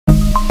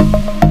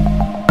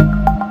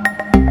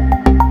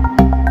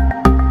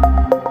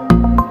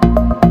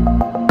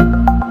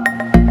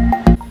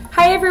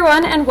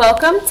everyone and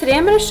welcome. Today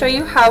I'm going to show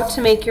you how to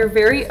make your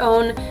very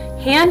own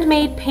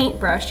handmade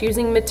paintbrush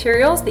using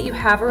materials that you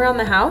have around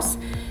the house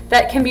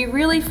that can be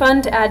really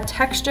fun to add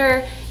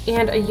texture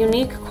and a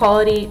unique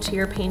quality to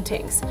your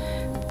paintings.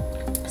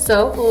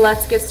 So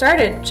let's get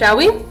started, shall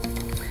we?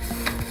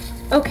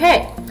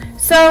 Okay,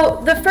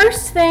 so the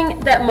first thing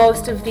that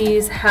most of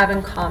these have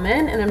in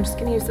common, and I'm just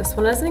going to use this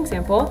one as an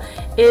example,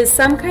 is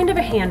some kind of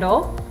a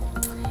handle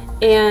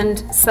and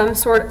some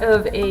sort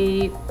of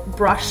a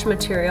brush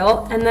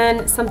material, and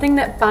then something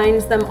that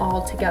binds them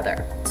all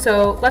together.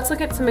 So let's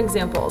look at some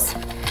examples.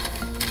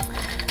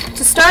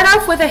 To start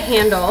off with a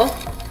handle,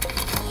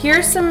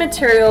 here's some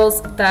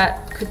materials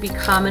that could be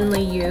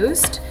commonly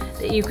used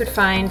that you could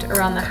find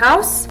around the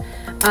house.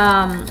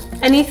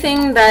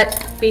 Anything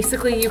that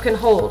basically you can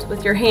hold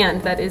with your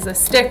hand, that is a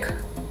stick,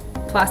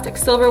 plastic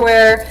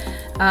silverware.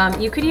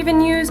 You could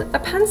even use a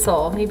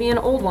pencil, maybe an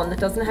old one that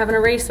doesn't have an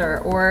eraser,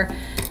 or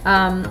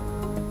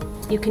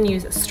you can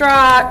use a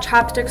straw,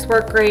 chopsticks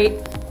work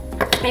great,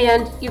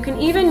 and you can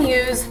even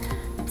use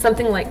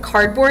something like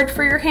cardboard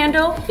for your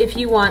handle if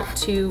you want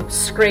to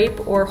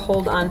scrape or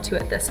hold onto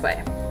it this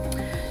way.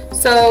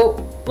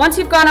 So once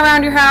you've gone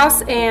around your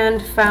house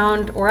and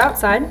found, or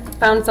outside,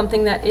 found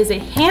something that is a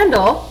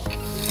handle,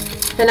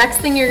 the next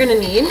thing you're going to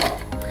need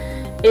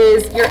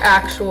is your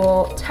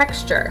actual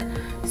texture.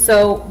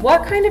 So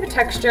what kind of a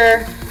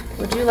texture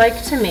would you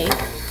like to make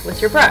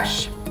with your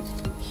brush?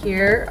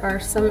 Here are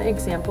some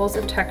examples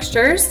of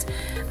textures.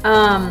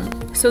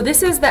 So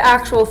this is the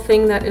actual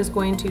thing that is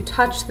going to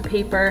touch the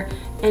paper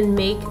and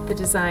make the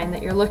design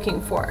that you're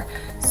looking for.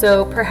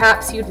 So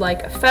perhaps you'd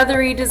like a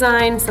feathery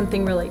design,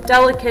 something really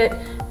delicate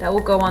that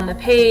will go on the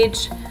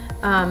page.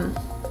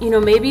 You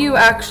know, maybe you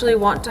actually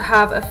want to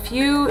have a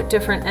few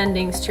different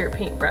endings to your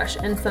paintbrush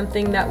and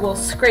something that will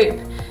scrape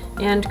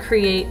and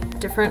create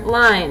different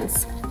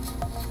lines.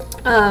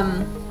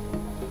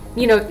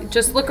 You know,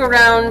 just look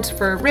around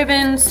for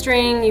ribbon,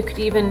 string. You could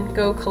even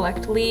go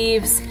collect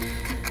leaves.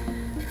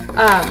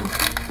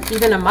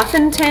 Even a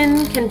muffin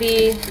tin can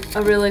be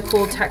a really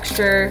cool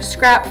texture.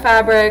 Scrap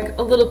fabric,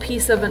 a little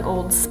piece of an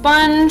old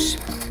sponge,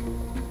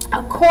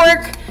 a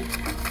cork.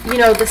 You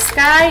know, the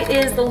sky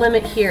is the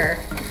limit here.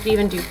 You could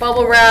even do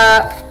bubble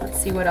wrap.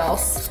 Let's see what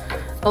else.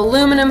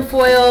 Aluminum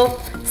foil,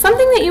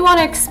 something that you want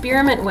to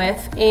experiment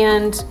with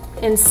and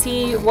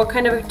see what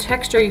kind of a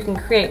texture you can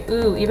create.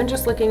 Ooh, even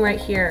just looking right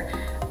here,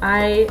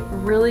 I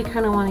really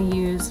kind of want to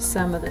use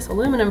some of this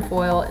aluminum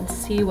foil and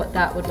see what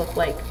that would look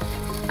like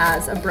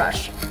as a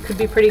brush. Could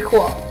be pretty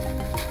cool.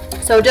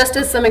 So just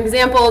as some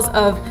examples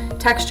of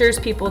textures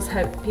people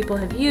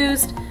have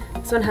used,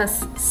 this one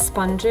has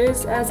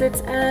sponges as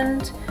its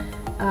end.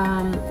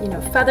 You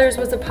know, feathers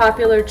was a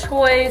popular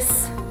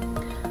choice.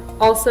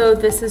 Also,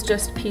 this is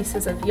just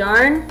pieces of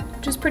yarn,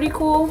 which is pretty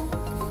cool.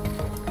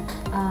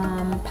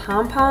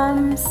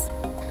 Pom-poms,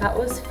 that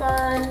was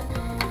fun.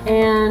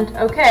 And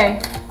okay,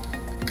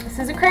 this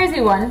is a crazy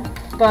one,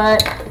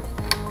 but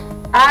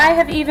I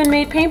have even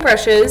made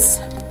paintbrushes,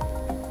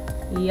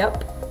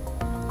 yep,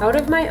 out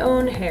of my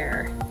own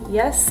hair.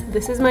 Yes,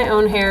 this is my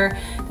own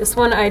hair. This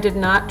one I did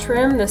not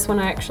trim. This one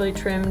I actually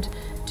trimmed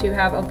to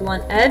have a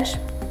blunt edge.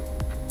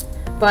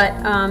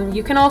 But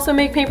you can also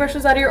make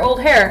paintbrushes out of your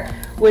old hair,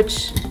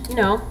 which, you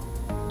know,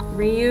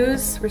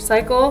 reuse,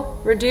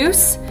 recycle,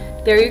 reduce.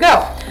 There you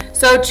go.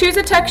 So choose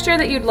a texture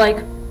that you'd like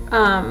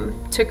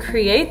to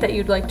create, that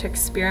you'd like to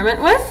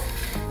experiment with.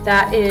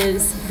 That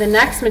is the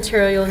next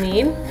material you'll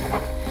need.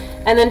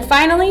 And then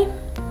finally,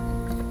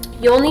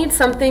 you'll need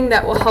something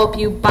that will help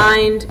you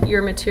bind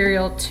your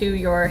material to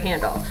your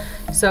handle.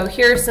 So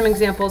here are some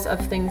examples of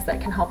things that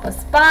can help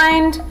us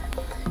bind.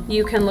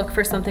 You can look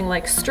for something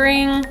like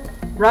string,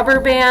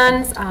 rubber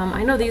bands.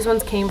 I know these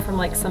ones came from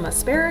like some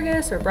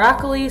asparagus or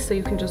broccoli, so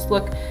you can just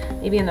look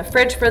maybe in the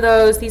fridge for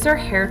those. These are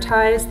hair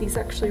ties. These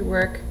actually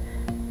work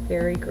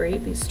very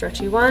great, these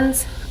stretchy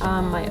ones.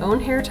 My own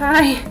hair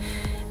tie.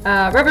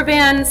 Rubber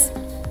bands.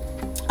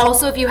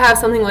 Also, if you have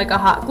something like a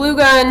hot glue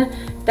gun,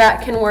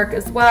 that can work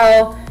as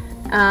well.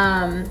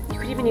 You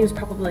could even use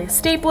probably a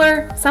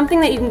stapler,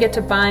 something that you can get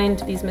to bind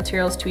these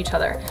materials to each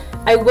other.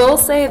 I will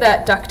say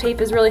that duct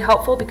tape is really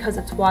helpful because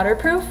it's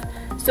waterproof.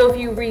 So if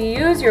you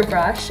reuse your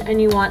brush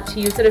and you want to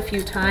use it a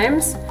few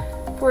times,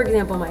 for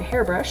example, my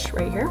hairbrush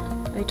right here,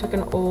 I took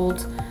an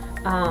old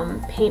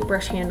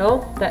paintbrush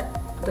handle that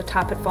the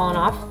top had fallen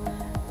off.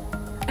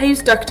 I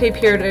used duct tape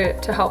here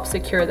to help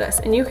secure this,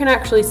 and you can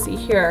actually see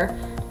here,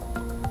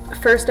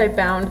 first I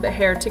bound the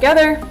hair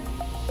together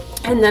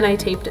and then I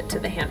taped it to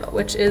the handle,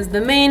 which is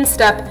the main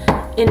step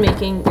in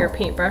making your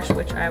paintbrush,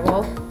 which I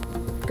will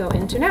go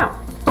into now.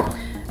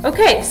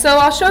 Okay, so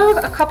I'll show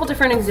a couple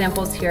different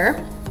examples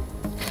here.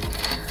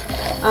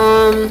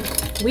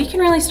 We can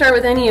really start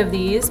with any of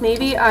these.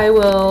 Maybe I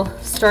will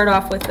start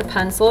off with the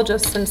pencil,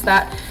 just since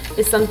that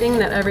is something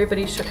that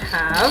everybody should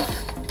have,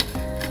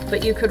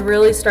 but you could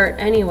really start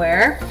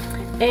anywhere.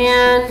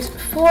 And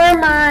for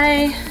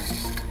my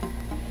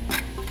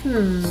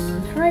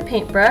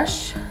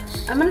paintbrush,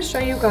 I'm going to show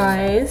you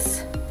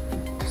guys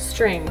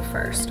string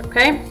first,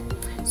 okay?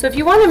 So if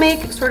you want to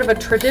make sort of a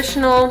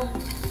traditional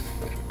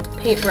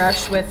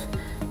paintbrush with,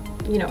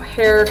 you know,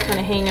 hair kind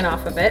of hanging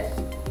off of it.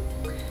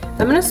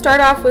 I'm going to start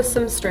off with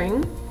some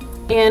string,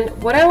 and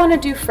what I want to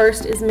do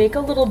first is make a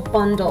little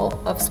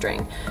bundle of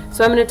string.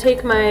 So I'm going to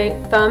take my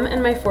thumb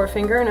and my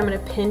forefinger and I'm going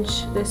to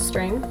pinch this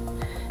string.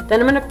 Then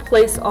I'm going to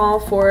place all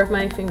 4 of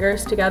my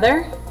fingers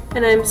together,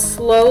 and I'm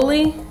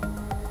slowly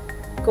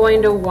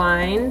going to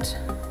wind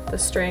the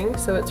string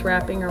so it's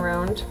wrapping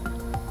around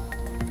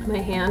my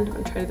hand. I'm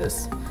going to try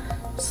this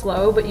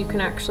slow, but you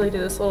can actually do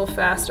this a little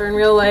faster in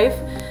real life.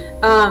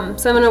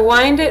 So I'm going to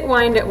wind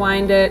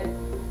it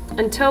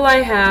until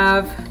I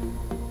have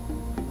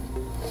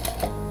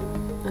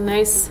a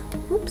nice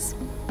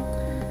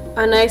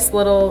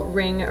little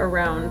ring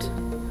around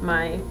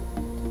my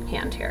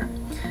hand here.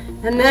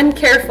 And then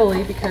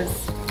carefully,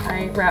 because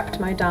I wrapped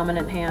my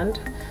dominant hand,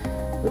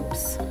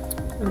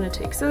 I'm going to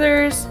take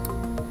scissors,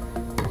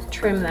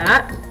 trim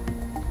that,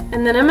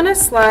 and then I'm going to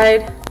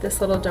slide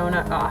this little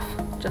donut off,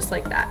 just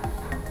like that.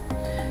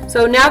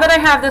 So now that I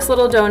have this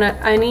little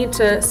donut, I need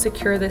to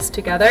secure this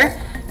together.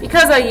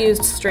 Because I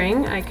used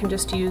string, I can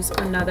just use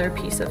another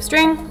piece of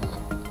string.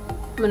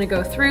 I'm going to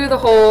go through the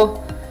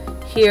hole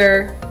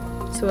here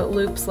so it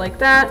loops like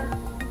that.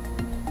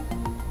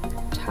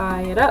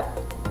 Tie it up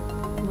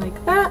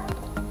like that.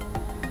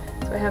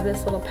 So I have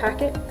this little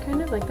packet,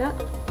 kind of like that.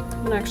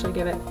 I'm going to actually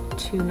give it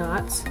 2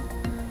 knots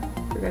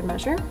for good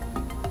measure.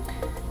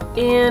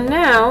 And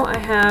now I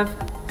have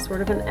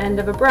sort of an end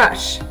of a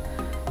brush.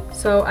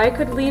 So I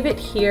could leave it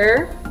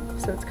here,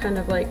 so it's kind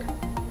of like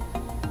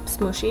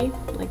smushy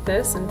like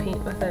this, and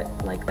paint with it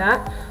like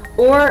that.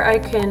 Or I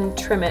can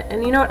trim it.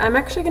 And you know what, I'm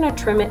actually going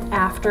to trim it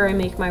after I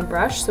make my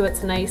brush so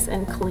it's nice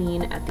and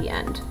clean at the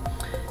end.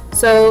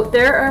 So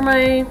there are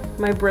my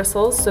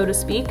bristles, so to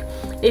speak.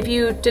 If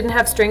you didn't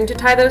have string to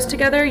tie those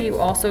together, you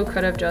also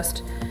could have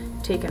just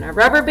taken a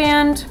rubber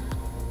band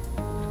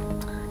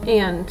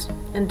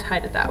and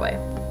tied it that way.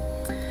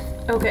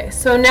 Okay,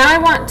 so now I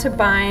want to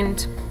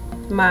bind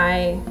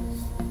my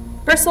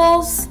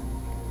bristles,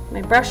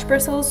 my brush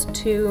bristles,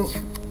 to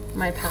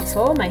my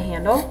pencil, my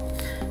handle.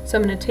 So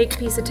I'm going to take a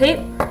piece of tape.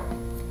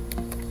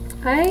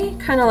 I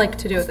kind of like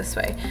to do it this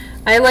way.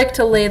 I like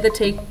to lay the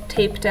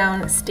tape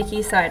down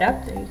sticky side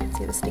up. There you can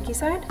see the sticky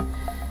side.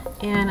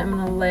 And I'm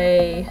going to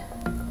lay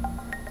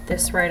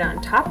this right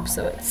on top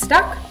so it's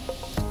stuck.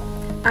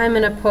 I'm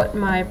going to put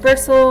my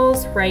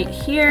bristles right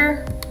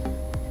here,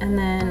 and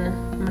then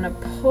I'm going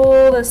to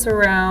pull this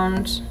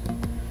around.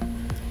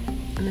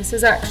 And this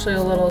is actually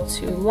a little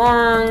too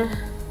long,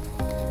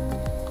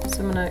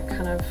 so I'm going to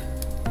kind of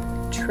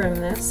trim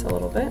this a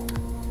little bit.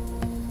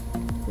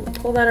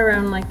 Pull that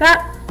around like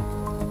that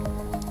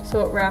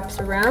so it wraps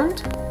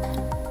around,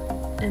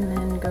 and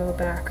then go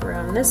back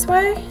around this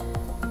way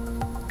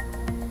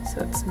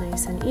so it's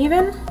nice and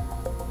even.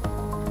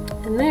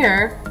 And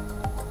there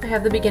I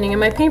have the beginning of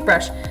my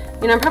paintbrush.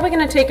 You know, I'm probably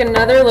going to take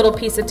another little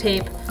piece of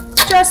tape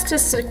just to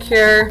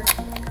secure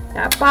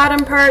that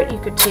bottom part. You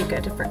could take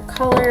a different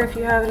color if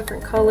you have a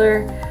different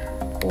color,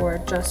 or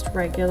just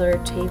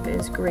regular tape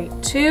is great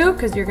too,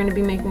 because you're going to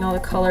be making all the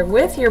color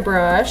with your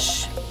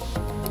brush.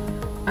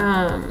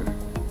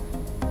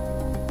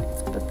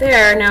 But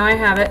there, now I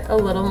have it a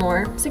little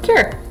more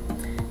secure.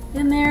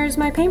 And there's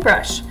my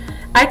paintbrush.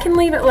 I can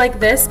leave it like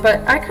this,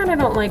 but I kind of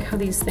don't like how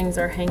these things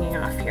are hanging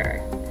off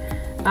here.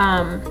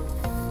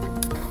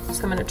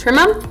 So I'm going to trim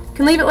them. You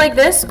can leave it like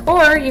this,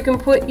 or you can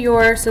put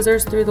your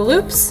scissors through the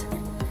loops,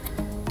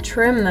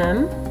 trim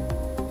them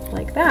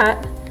like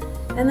that,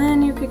 and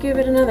then you could give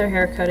it another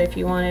haircut if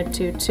you wanted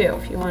to too.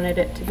 If you wanted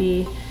it to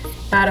be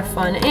at a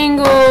fun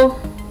angle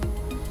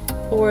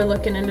or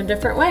looking in a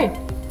different way.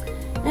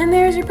 And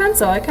there's your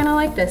pencil. I kind of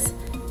like this.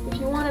 If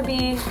you want to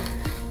be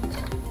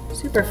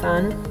super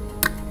fun,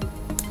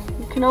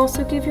 you can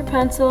also give your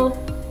pencil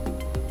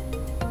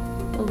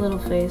a little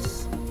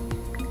face,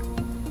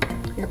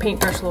 your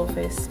paintbrush a little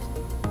face,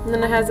 and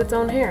then it has its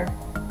own hair.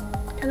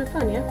 Kind of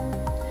fun, yeah?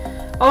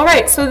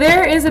 Alright, so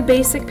there is a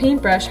basic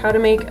paintbrush, how to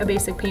make a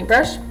basic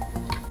paintbrush.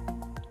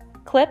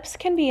 Clips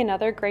can be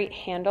another great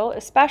handle,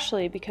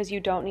 especially because you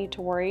don't need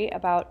to worry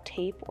about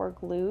tape or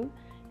glue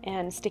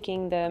and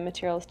sticking the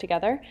materials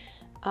together.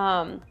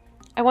 I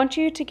want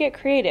you to get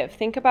creative.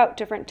 Think about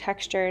different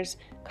textures,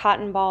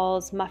 cotton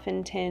balls,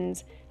 muffin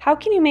tins. How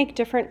can you make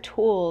different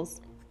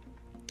tools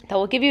that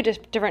will give you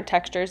different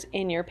textures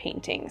in your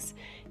paintings?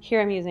 Here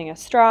I'm using a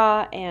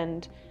straw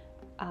and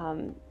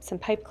some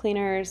pipe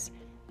cleaners.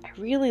 I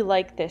really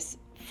like this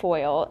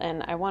foil,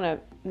 and I want to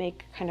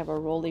make kind of a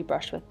rolly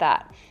brush with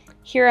that.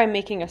 Here I'm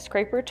making a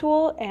scraper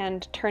tool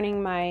and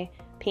turning my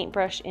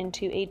paintbrush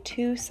into a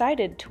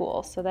 2-sided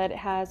tool so that it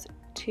has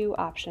 2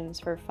 options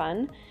for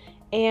fun.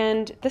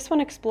 And this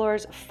one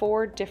explores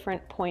 4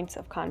 different points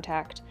of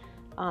contact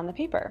on the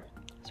paper,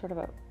 sort of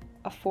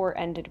a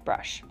 4-ended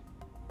brush.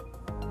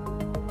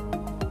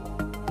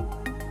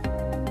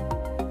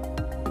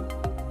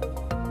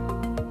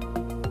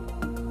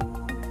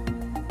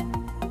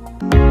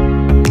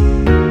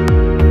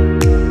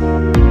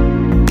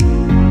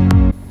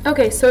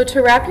 Okay, so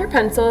to wrap your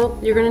pencil,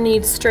 you're going to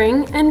need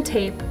string and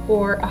tape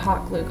or a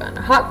hot glue gun.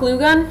 A hot glue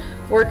gun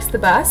works the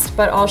best,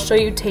 but I'll show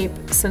you tape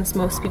since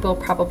most people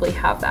probably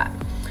have that.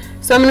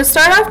 So I'm going to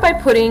start off by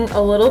putting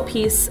a little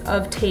piece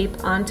of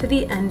tape onto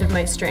the end of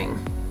my string.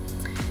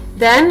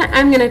 Then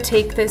I'm going to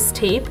take this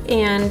tape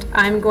and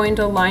I'm going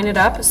to line it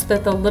up so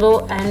that the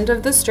little end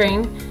of the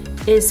string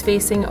is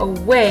facing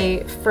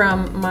away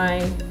from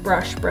my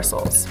brush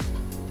bristles.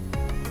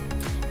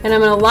 And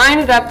I'm going to line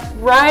it up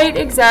right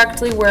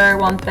exactly where I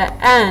want the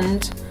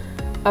end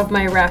of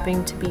my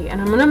wrapping to be. And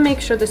I'm going to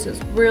make sure this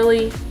is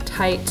really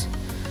tight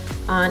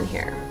on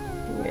here.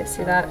 You guys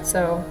see that?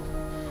 So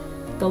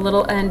the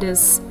little end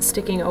is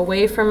sticking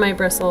away from my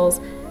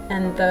bristles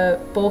and the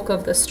bulk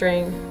of the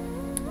string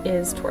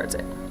is towards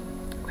it.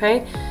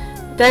 Okay?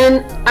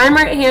 Then I'm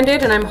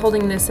right-handed and I'm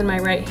holding this in my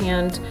right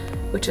hand,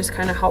 which is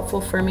kind of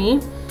helpful for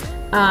me.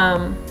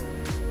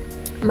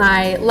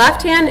 My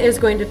left hand is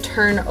going to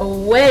turn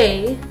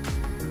away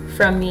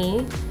from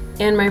me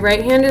and my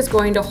right hand is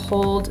going to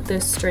hold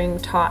this string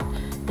taut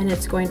and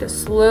it's going to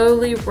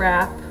slowly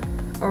wrap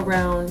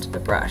around the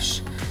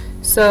brush.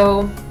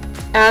 So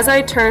as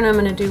I turn, I'm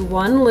going to do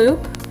one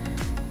loop,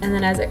 and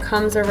then as it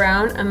comes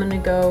around, I'm going to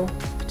go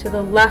to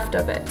the left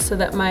of it so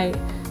that my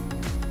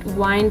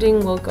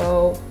winding will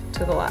go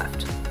to the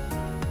left.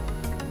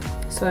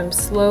 So I'm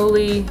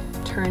slowly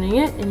turning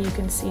it, and you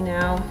can see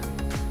now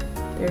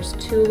there's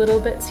two little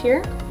bits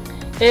here.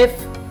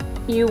 If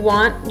you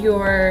want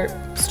your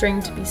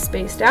string to be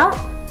spaced out,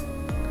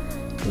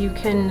 you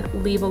can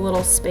leave a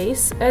little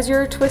space as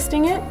you're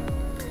twisting it.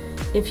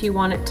 If you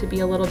want it to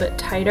be a little bit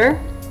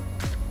tighter,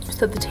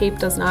 so the tape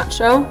does not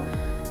show,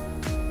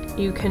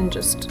 you can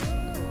just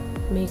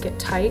make it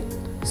tight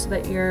so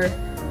that your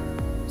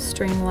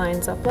string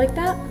lines up like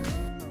that.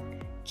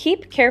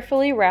 Keep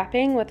carefully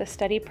wrapping with a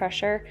steady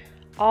pressure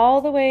all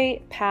the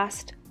way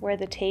past where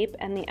the tape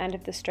and the end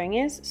of the string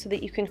is so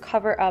that you can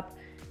cover up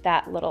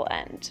that little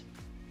end.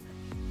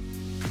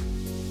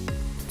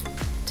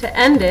 To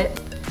end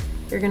it,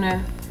 you're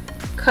gonna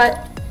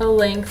cut a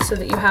length so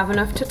that you have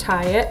enough to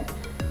tie it,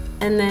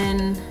 and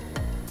then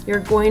you're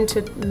going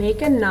to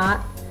make a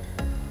knot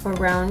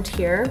around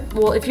here.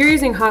 Well, if you're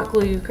using hot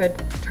glue, you could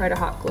try to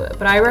hot glue it,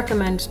 but I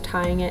recommend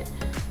tying it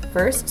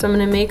first. So I'm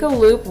going to make a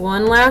loop,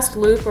 one last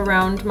loop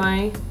around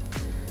my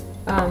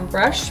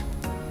brush,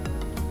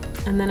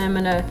 and then I'm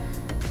going to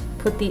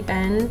put the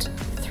end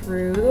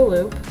through the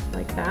loop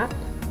like that,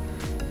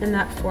 and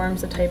that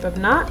forms a type of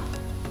knot,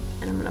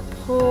 and I'm going to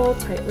pull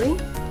tightly.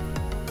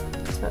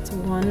 So that's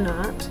one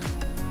knot,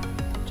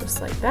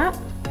 just like that.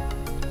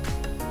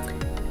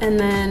 And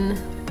then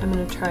I'm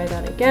going to try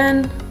that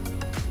again.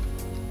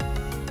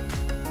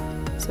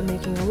 So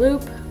making a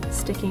loop,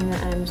 sticking the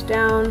end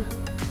down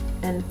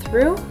and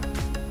through,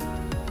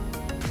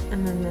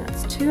 and then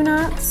that's two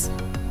knots.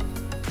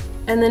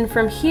 And then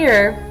from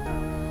here,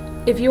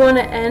 if you want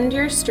to end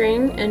your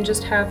string and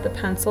just have the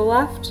pencil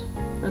left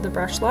or the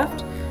brush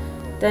left,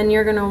 then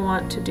you're going to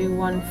want to do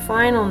one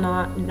final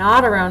knot,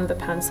 not around the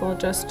pencil,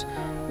 just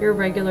your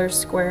regular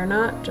square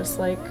knot, just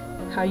like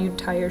how you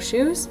tie your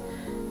shoes.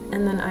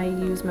 And then I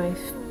use my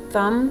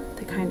thumb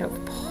to kind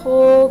of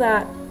pull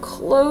that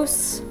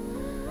close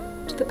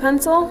to the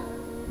pencil,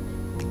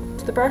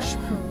 to the brush,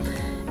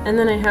 and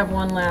then I have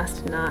one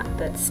last knot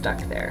that's stuck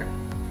there.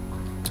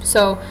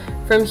 So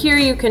from here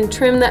you can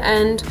trim the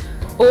end,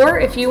 or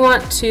if you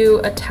want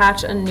to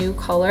attach a new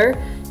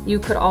color, you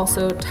could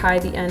also tie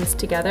the ends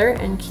together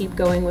and keep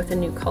going with a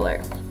new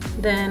color.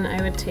 Then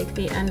I would take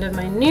the end of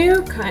my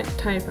new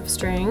type of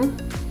string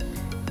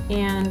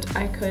and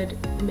I could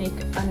make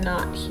a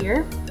knot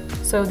here.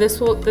 So this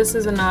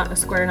is a knot, a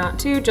square knot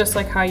too, just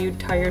like how you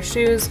tie your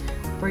shoes,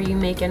 where you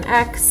make an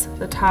X,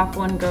 the top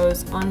one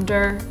goes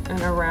under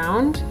and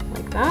around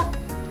like that.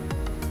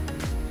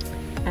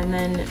 And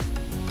then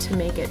to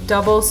make it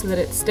double so that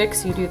it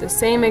sticks, you do the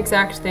same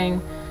exact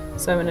thing.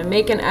 So I'm going to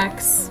make an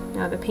X,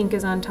 now the pink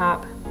is on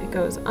top, it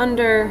goes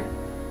under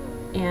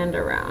and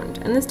around.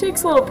 And this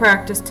takes a little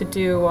practice to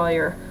do while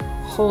you're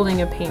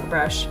holding a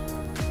paintbrush.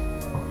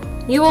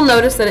 You will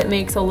notice that it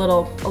makes a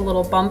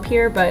little bump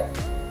here, but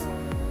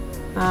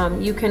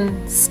you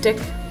can stick,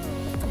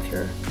 if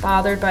you're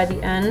bothered by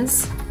the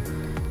ends,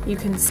 you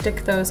can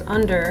stick those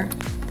under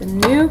the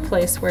new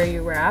place where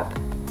you wrap,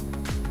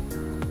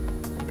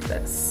 like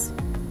this.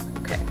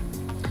 Okay,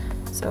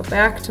 so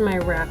back to my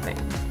wrapping.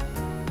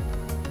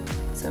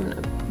 So I'm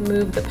going to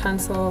move the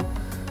pencil,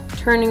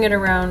 turning it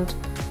around,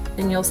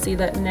 and you'll see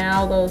that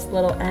now those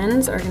little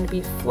ends are going to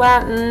be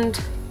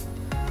flattened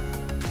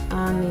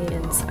on the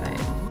inside.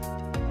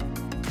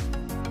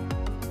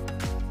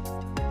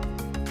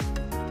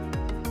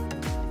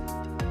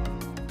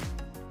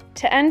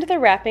 To end the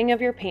wrapping of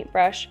your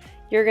paintbrush,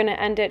 you're going to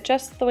end it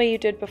just the way you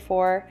did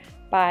before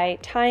by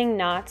tying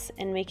knots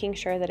and making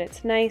sure that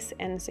it's nice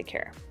and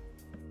secure.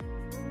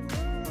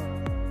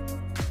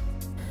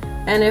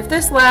 And if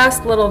this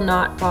last little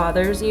knot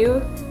bothers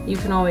you, you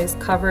can always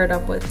cover it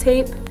up with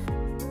tape.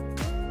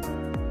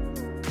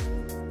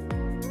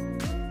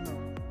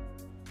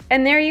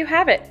 And there you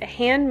have it, a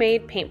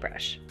handmade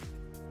paintbrush.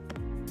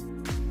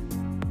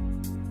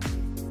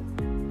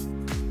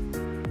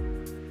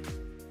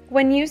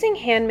 When using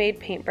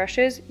handmade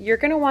paintbrushes, you're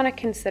going to want to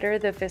consider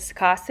the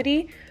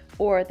viscosity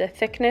or the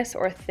thickness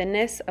or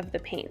thinness of the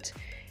paint.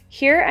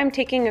 Here I'm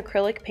taking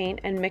acrylic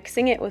paint and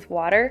mixing it with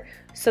water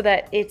so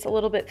that it's a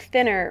little bit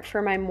thinner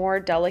for my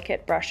more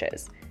delicate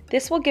brushes.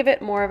 This will give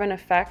it more of an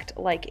effect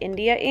like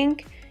India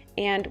ink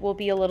and will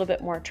be a little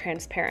bit more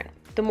transparent.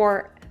 The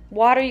more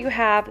water you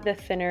have, the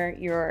thinner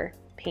your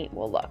paint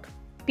will look.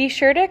 Be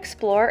sure to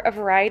explore a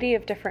variety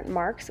of different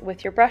marks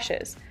with your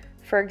brushes.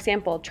 For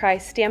example, try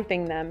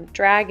stamping them,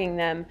 dragging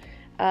them,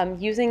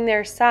 using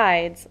their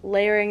sides,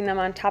 layering them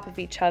on top of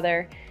each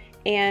other,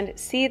 and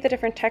see the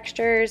different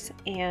textures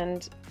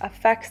and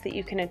effects that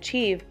you can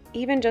achieve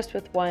even just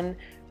with one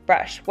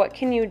brush. What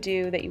can you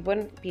do that you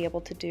wouldn't be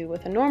able to do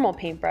with a normal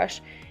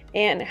paintbrush,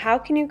 and how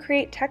can you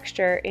create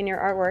texture in your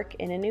artwork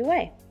in a new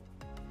way?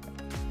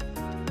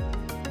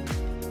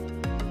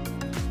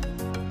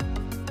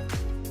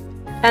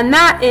 And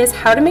that is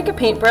how to make a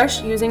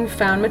paintbrush using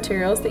found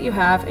materials that you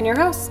have in your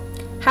house.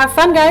 Have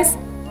fun, guys!